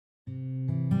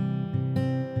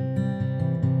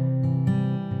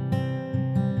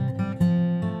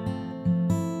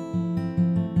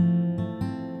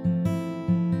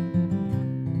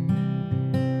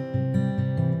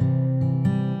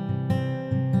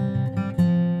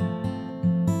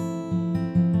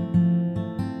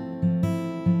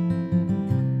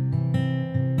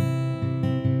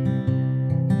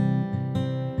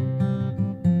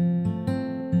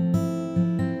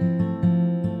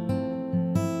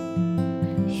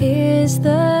Here's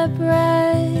the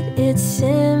bread, it's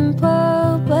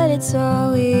simple, but it's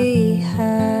all we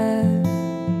have.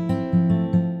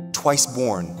 Twice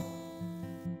born.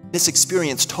 This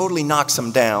experience totally knocks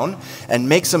them down and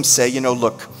makes them say, you know,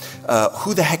 look,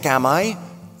 who the heck am I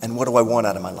and what do I want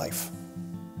out of my life?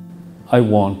 I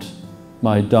want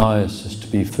my diocese to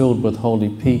be filled with holy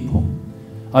people.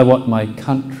 I want my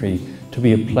country to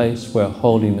be a place where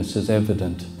holiness is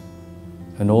evident.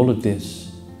 And all of this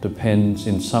depends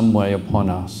in some way upon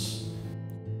us.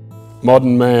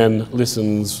 Modern man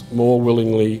listens more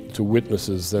willingly to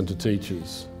witnesses than to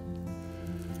teachers.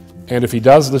 And if he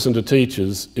does listen to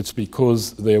teachers, it's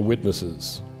because they're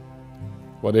witnesses.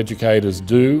 What educators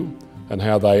do and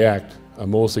how they act are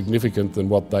more significant than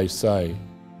what they say.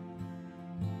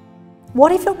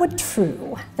 What if it were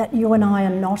true that you and I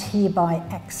are not here by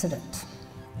accident?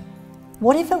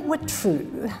 What if it were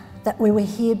true that we were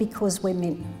here because we're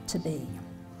meant to be?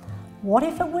 What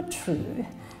if it were true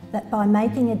that by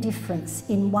making a difference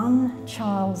in one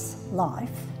child's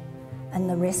life, and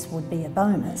the rest would be a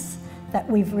bonus, that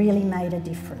we've really made a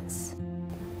difference?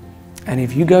 And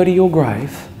if you go to your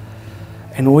grave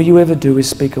and all you ever do is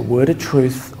speak a word of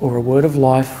truth or a word of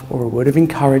life or a word of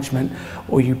encouragement,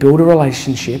 or you build a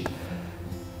relationship,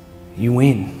 you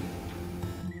win.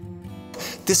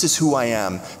 This is who I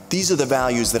am. These are the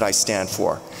values that I stand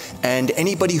for. And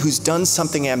anybody who's done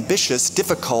something ambitious,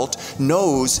 difficult,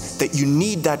 knows that you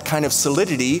need that kind of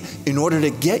solidity in order to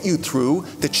get you through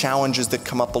the challenges that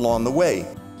come up along the way.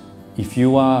 If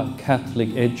you are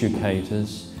Catholic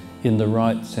educators in the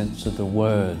right sense of the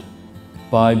word,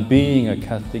 by being a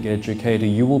Catholic educator,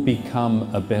 you will become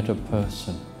a better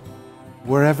person.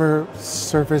 Wherever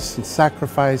service and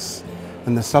sacrifice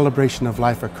and the celebration of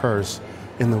life occurs,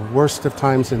 in the worst of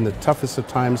times, in the toughest of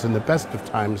times, in the best of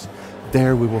times,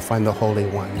 there we will find the Holy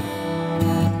One.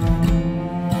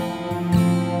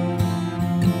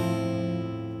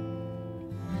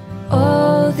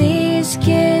 All these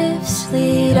gifts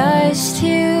lead us to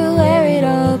where it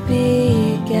all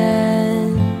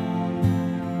began.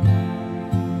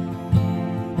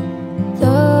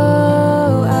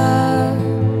 Though our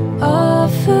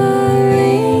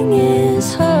offering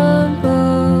is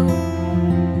humble,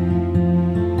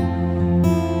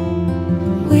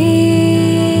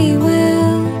 we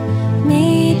will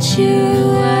meet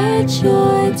you at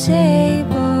your table.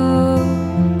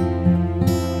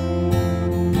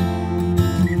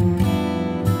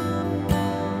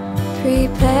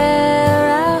 Prepare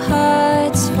our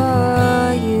hearts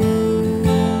for you.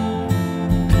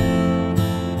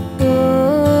 Ooh,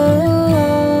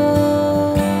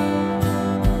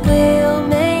 we'll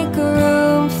make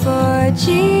room for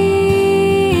Jesus.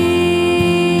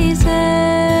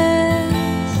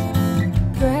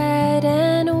 Bread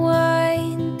and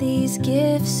wine, these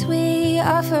gifts we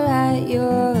offer at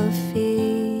your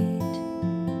feet.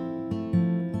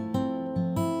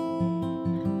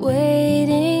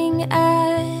 Waiting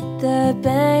at the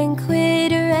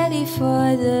banquet, ready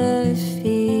for the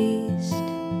feast.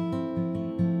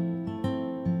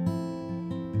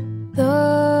 Though